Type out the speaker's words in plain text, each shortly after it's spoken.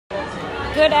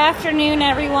Good afternoon,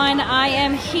 everyone. I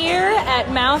am here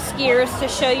at Mouse Gears to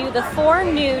show you the 4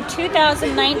 new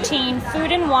 2019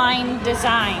 food and wine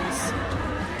designs.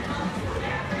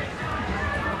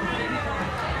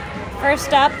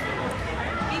 First up,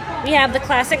 we have the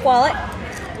classic wallet.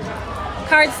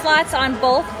 Card slots on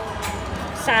both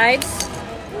sides.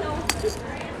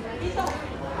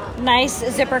 Nice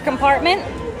zipper compartment.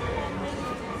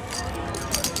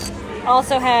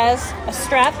 Also has a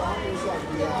strap.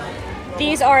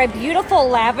 These are a beautiful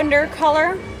lavender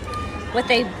color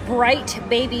with a bright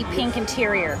baby pink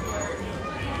interior.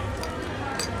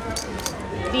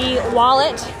 The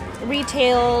wallet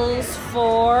retails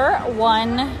for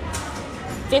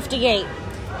 $158.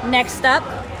 Next up,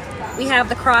 we have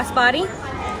the crossbody.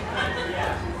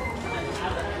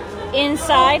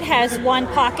 Inside has one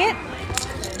pocket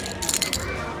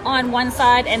on one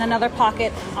side and another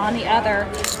pocket on the other.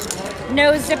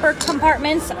 No zipper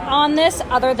compartments on this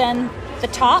other than the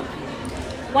top.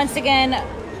 Once again,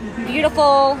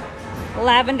 beautiful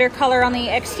lavender color on the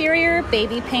exterior,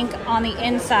 baby pink on the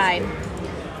inside.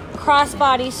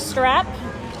 Crossbody strap.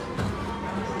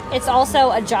 It's also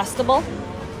adjustable.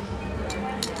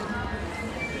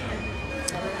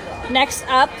 Next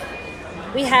up,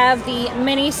 we have the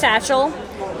mini satchel.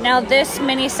 Now this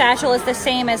mini satchel is the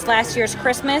same as last year's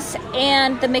Christmas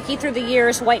and the Mickey Through the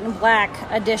Years white and black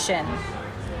edition.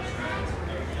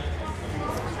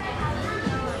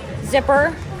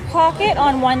 Zipper pocket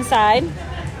on one side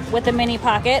with a mini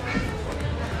pocket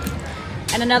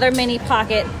and another mini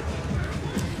pocket.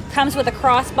 Comes with a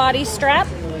crossbody strap.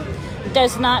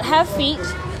 Does not have feet.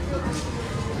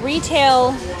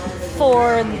 Retail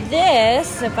for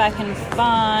this, if I can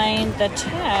find the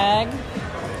tag,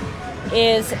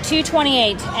 is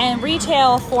 $228, and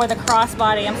retail for the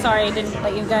crossbody, I'm sorry I didn't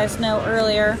let you guys know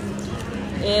earlier,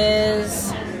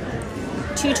 is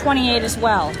 $228 as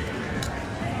well.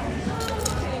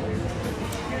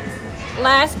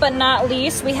 Last but not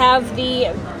least, we have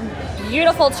the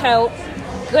beautiful tote,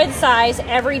 good size,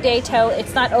 everyday tote.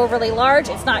 It's not overly large,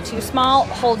 it's not too small,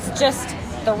 holds just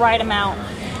the right amount.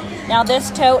 Now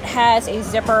this tote has a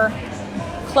zipper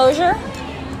closure,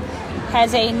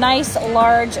 has a nice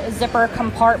large zipper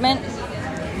compartment,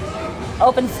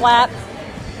 open flap,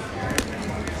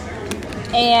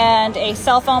 and a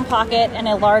cell phone pocket and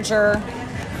a larger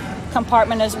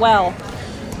compartment as well.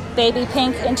 Baby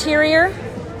pink interior.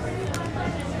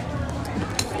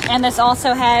 And this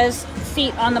also has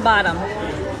feet on the bottom.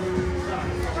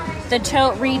 The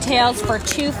tote retails for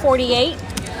 $248.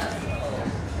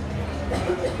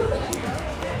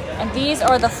 And these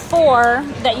are the 4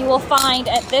 that you will find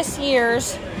at this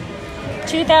year's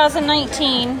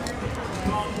 2019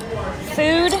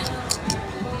 Food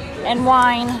and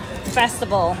Wine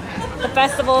Festival. The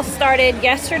festival started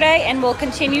yesterday and will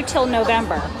continue till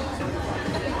November.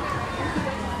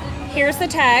 Here's the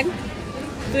tag.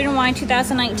 Food and Wine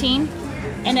 2019,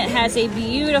 and it has a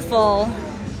beautiful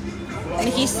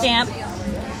Mickey stamp.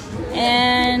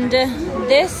 And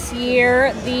this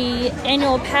year, the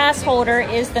annual pass holder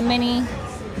is the mini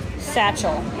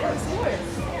satchel.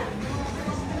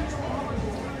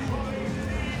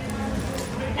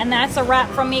 And that's a wrap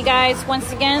from me, guys.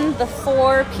 Once again, the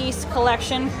 4-piece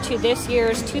collection to this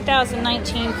year's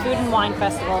 2019 Food and Wine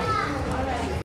Festival.